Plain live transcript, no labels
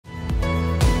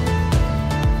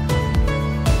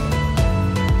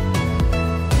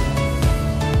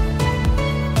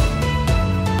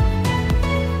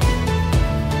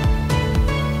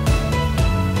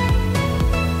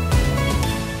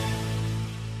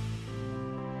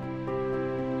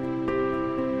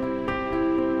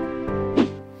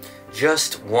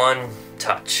Just one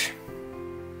touch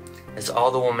is all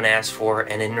the woman asked for,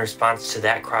 and in response to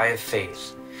that cry of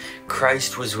faith,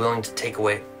 Christ was willing to take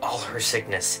away all her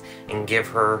sickness and give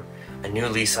her a new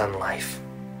lease on life.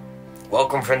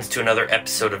 Welcome, friends, to another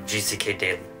episode of GCK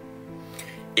Daily.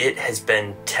 It has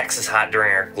been Texas hot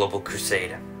during our global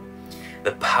crusade.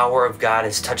 The power of God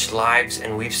has touched lives,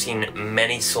 and we've seen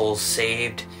many souls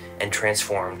saved and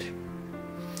transformed.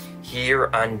 Here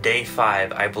on day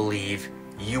 5, I believe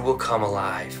you will come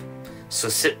alive. So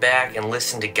sit back and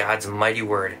listen to God's mighty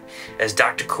word as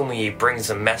Dr. Kumuyi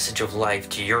brings a message of life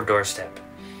to your doorstep.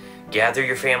 Gather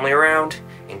your family around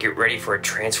and get ready for a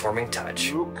transforming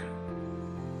touch. Luke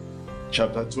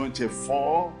chapter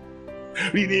 24,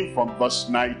 reading from verse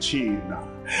 19.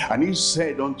 And he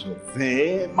said unto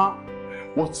them,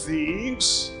 what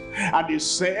things? And they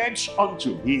said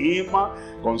unto him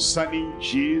concerning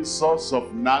Jesus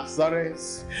of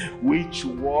Nazareth, which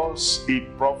was a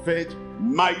prophet,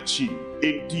 mighty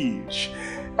indeed.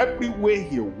 Everywhere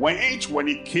he went, when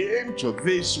he came to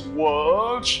this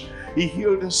world, he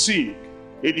healed the sick,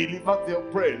 he delivered the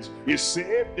oppressed, he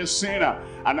saved the sinner.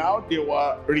 And now they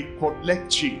were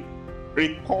recalling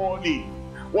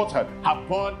what had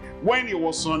happened when he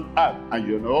was on earth. And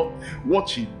you know what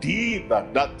he did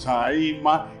at that time,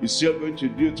 he's still going to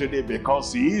do today,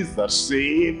 because he is the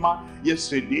same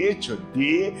yesterday,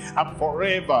 today, and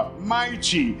forever.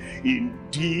 Mighty in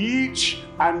deed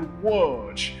and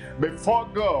word before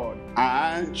God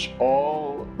and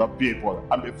all the people.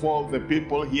 And before the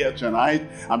people here tonight,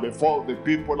 and before the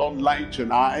people online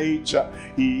tonight,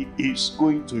 he is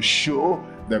going to show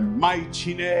the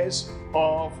mightiness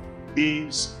of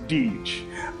his deed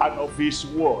and of his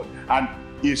word, and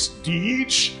his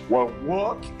deeds will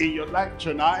work in your life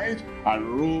tonight and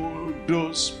roll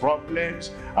those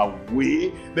problems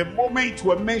away. The moment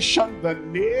we mention the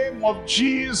name of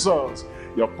Jesus,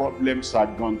 your problems are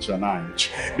gone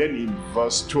tonight. Then in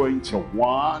verse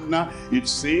 21 it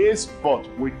says, but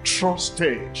we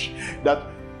trusted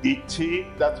that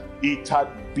it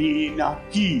had been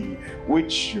he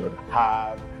which should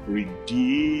have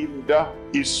redeemed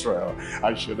Israel.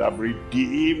 I should have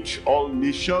redeemed all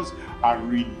nations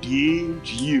and redeemed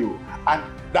you. And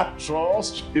that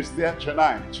trust is there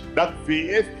tonight. That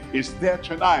faith is there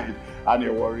tonight. And he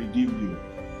will redeem you.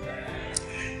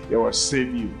 He will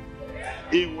save you.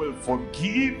 He will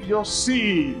forgive your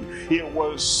sin. He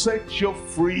will set you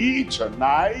free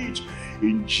tonight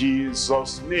in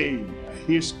Jesus' name.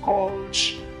 He's called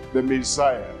the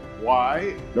Messiah.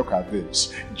 Why? Look at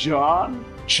this. John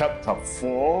chapter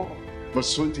 4,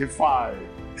 verse 25.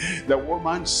 The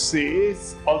woman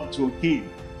saith unto him,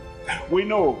 we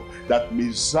know that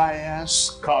Messiah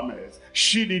cometh.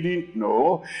 She didn't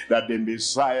know that the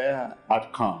Messiah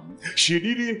had come. She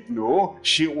didn't know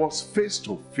she was face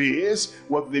to face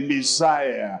with the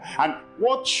Messiah. And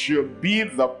what should be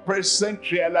the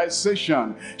present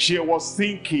realization? She was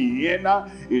thinking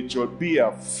it would be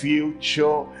a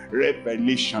future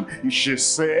revelation. She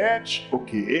said,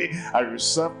 okay, I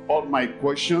reserve all my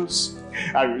questions,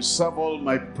 I reserve all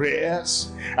my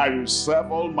prayers, I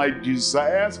reserve all my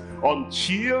desires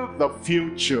until the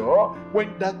future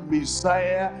when that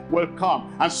Messiah will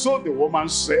come. And so the woman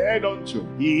said unto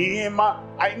him,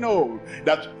 I know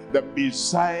that the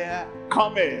Messiah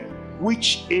cometh,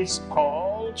 which is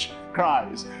called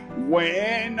Christ.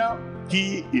 When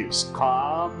he is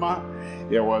come,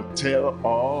 he will tell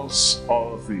us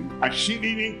all things. And she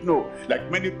didn't know,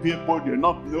 like many people do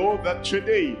not know, that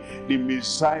today the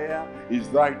Messiah is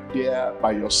right there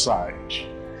by your side.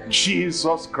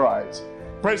 Jesus Christ,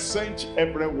 present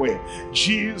everywhere.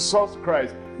 Jesus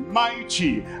Christ,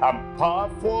 mighty and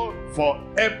powerful for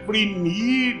every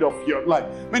need of your life.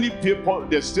 Many people,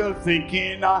 they're still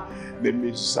thinking the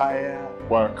Messiah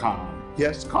will come. He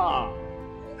has come.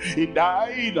 He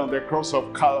died on the cross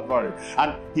of Calvary,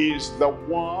 and he is the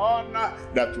one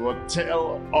that will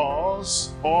tell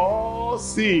us all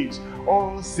things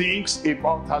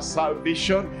about our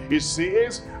salvation. He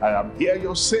says, I am here,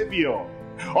 your Savior.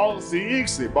 All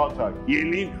things about our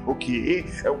healing. Okay,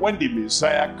 and when the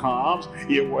Messiah comes,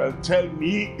 he will tell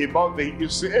me about the, he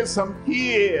says, I'm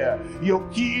here, your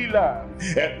healer.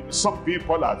 And some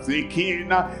people are thinking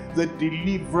the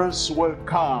deliverance will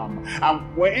come,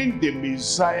 and when the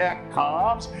Messiah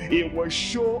comes, he will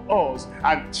show us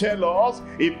and tell us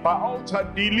about our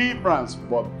deliverance.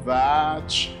 But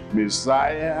that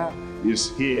Messiah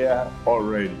is here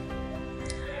already.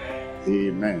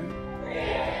 Amen.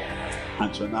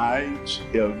 And tonight,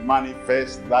 he'll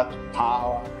manifest that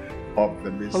power of the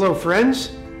Messiah. Hello,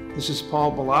 friends. This is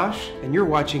Paul Balash, and you're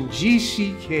watching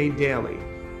GCK Daily.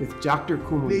 with Dr.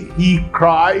 Kumuyi. He,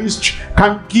 Christ,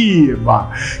 can give.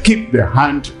 Keep the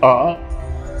hand up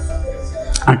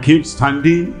and keep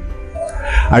standing.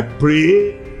 I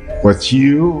pray with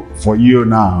you, for you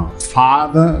now.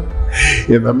 Father,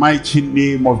 in the mighty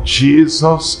name of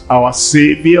Jesus, our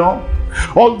Savior,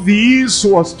 all these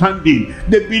who are standing,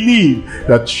 they believe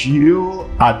that you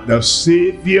are the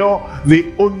Savior,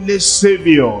 the only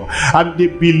Savior. And they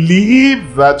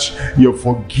believe that you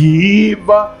forgive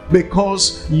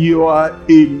because you are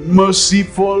a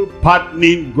merciful,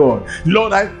 pardoning God.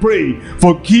 Lord, I pray,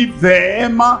 forgive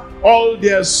them all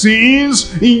their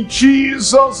sins in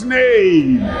Jesus'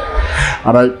 name.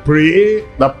 And I pray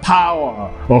the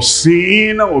power of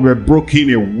sin will be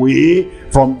broken away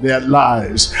from their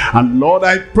lives. And Lord,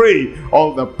 I pray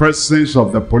all the presence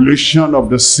of the pollution of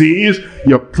the sins,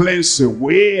 you cleanse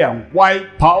away and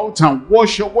wipe out and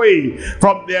wash away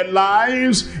from their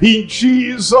lives in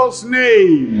Jesus'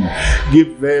 name.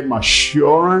 Give them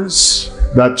assurance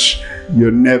that you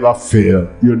never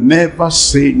fail. You never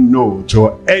say no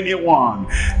to anyone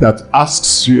that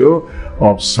asks you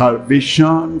of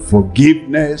salvation,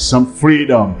 forgiveness, and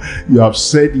freedom. You have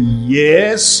said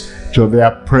yes to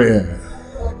their prayer.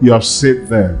 You have saved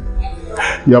them.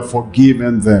 You have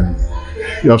forgiven them.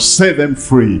 You have set them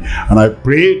free. And I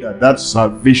pray that that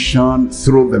salvation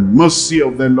through the mercy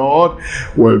of the Lord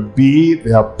will be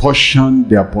their portion,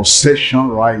 their possession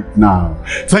right now.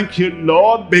 Thank you,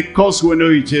 Lord, because we know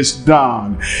it is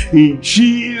done. In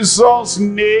Jesus'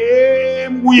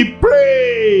 name we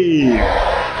pray.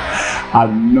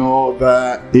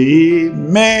 Another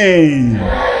amen.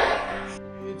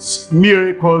 It's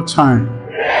miracle time.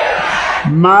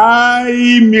 My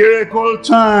miracle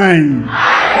time.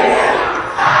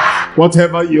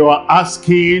 Whatever you are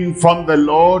asking from the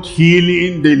Lord,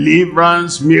 healing,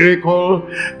 deliverance, miracle,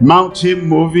 mountain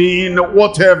moving,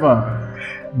 whatever,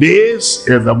 this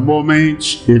is the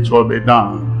moment it will be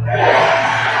done.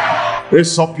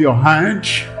 Raise up your hand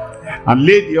and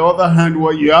lay the other hand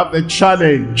where you have the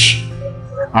challenge.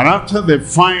 And after the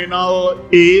final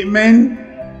amen,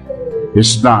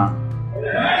 it's done.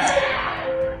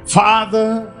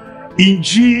 Father, in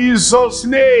Jesus'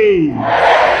 name,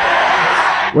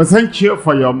 we thank you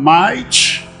for your might,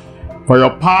 for your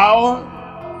power,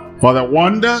 for the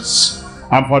wonders,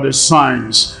 and for the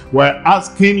signs. We're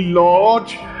asking,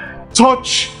 Lord,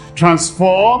 touch,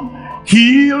 transform,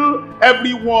 heal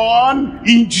everyone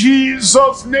in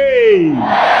Jesus' name.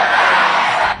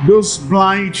 Those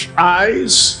blind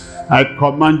eyes, I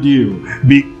command you,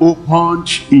 be opened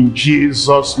in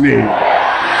Jesus' name.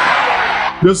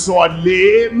 Those who are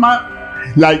lame,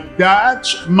 like that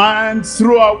man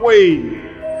threw away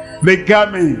the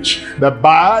garment, the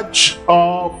badge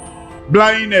of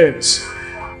blindness.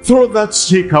 Throw that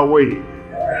stick away.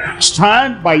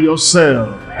 Stand by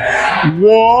yourself.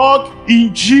 Walk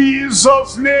in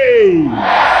Jesus' name.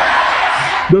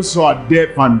 Those who are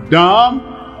deaf and dumb,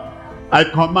 I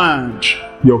command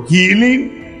your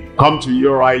healing come to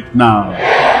you right now.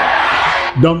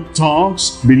 Dumb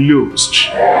tongues be loosed.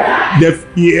 Deaf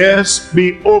ears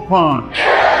be opened.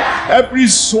 Every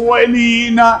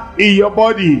swelling in your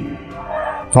body,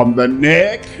 from the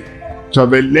neck to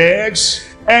the legs,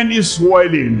 any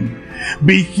swelling,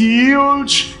 be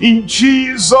healed in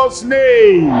Jesus'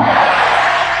 name.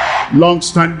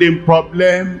 Long-standing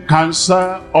problem,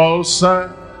 cancer,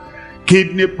 ulcer,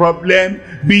 kidney problem,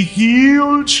 be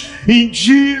healed in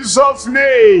Jesus'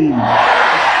 name.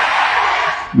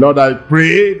 Lord, I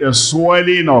pray the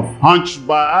swelling of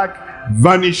hunchback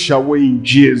vanish away in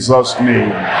Jesus'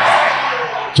 name.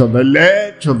 To the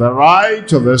left, to the right,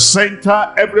 to the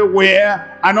center,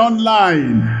 everywhere and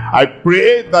online. I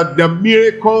pray that the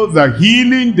miracle, the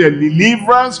healing, the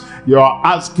deliverance you are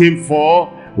asking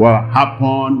for will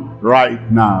happen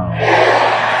right now.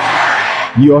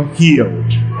 You're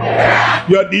healed.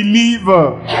 You're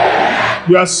delivered.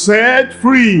 You're set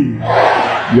free.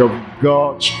 You've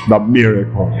got the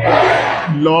miracle.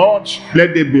 Lord,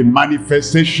 let there be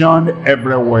manifestation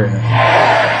everywhere.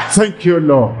 Thank you,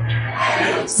 Lord.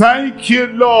 Thank you,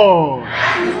 Lord.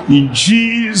 In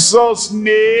Jesus'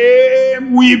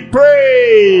 name we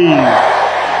pray.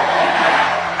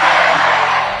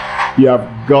 You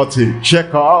have got a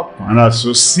checkup, and as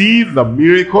you see the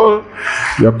miracle,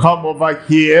 you come over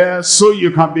here so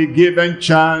you can be given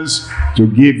chance to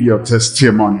give your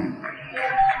testimony.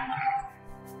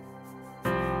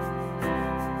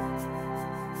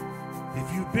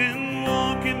 If you've been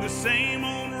walking the same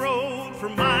old road for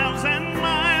miles and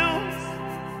miles,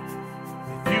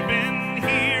 if you've been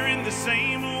hearing the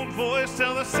same old voice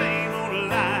tell the same old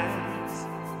lies,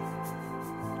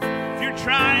 if you're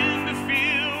trying to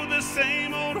fill the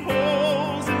same old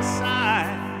holes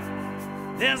inside,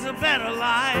 there's a better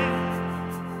life.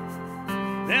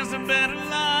 There's a better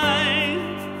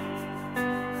life.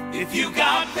 If you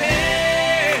got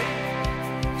pain,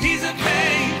 he's a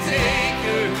pain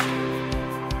taker.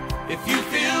 If you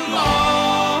feel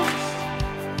lost,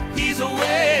 he's a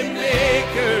way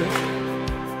maker.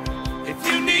 If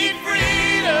you need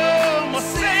freedom or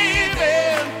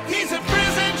saving, he's a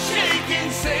prison shaking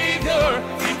savior.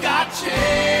 If you got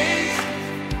chains,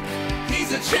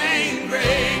 he's a chain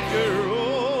breaker.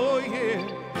 Oh yeah.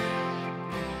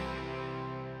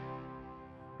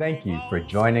 Thank you for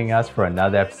joining us for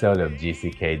another episode of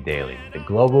GCK Daily, the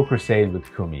Global Crusade with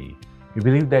Kumuyi. We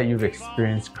believe that you've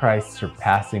experienced Christ's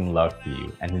surpassing love for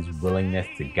you and his willingness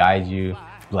to guide you,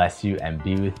 bless you, and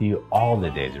be with you all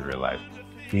the days of your life.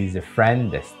 He's a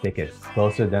friend that sticks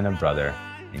closer than a brother,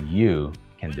 and you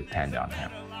can depend on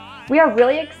him. We are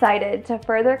really excited to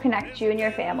further connect you and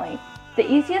your family. The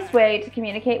easiest way to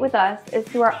communicate with us is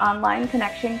through our online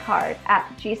connection card at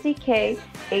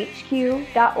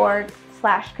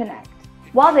gckhq.org/connect.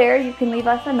 While there, you can leave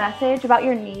us a message about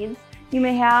your needs you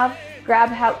may have, grab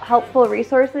helpful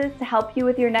resources to help you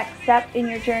with your next step in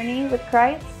your journey with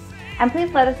Christ, and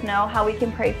please let us know how we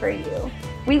can pray for you.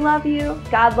 We love you,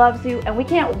 God loves you, and we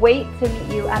can't wait to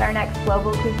meet you at our next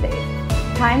Global Crusade.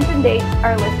 Times and dates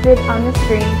are listed on the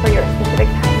screen for your specific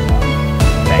time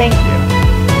zone. Thank you.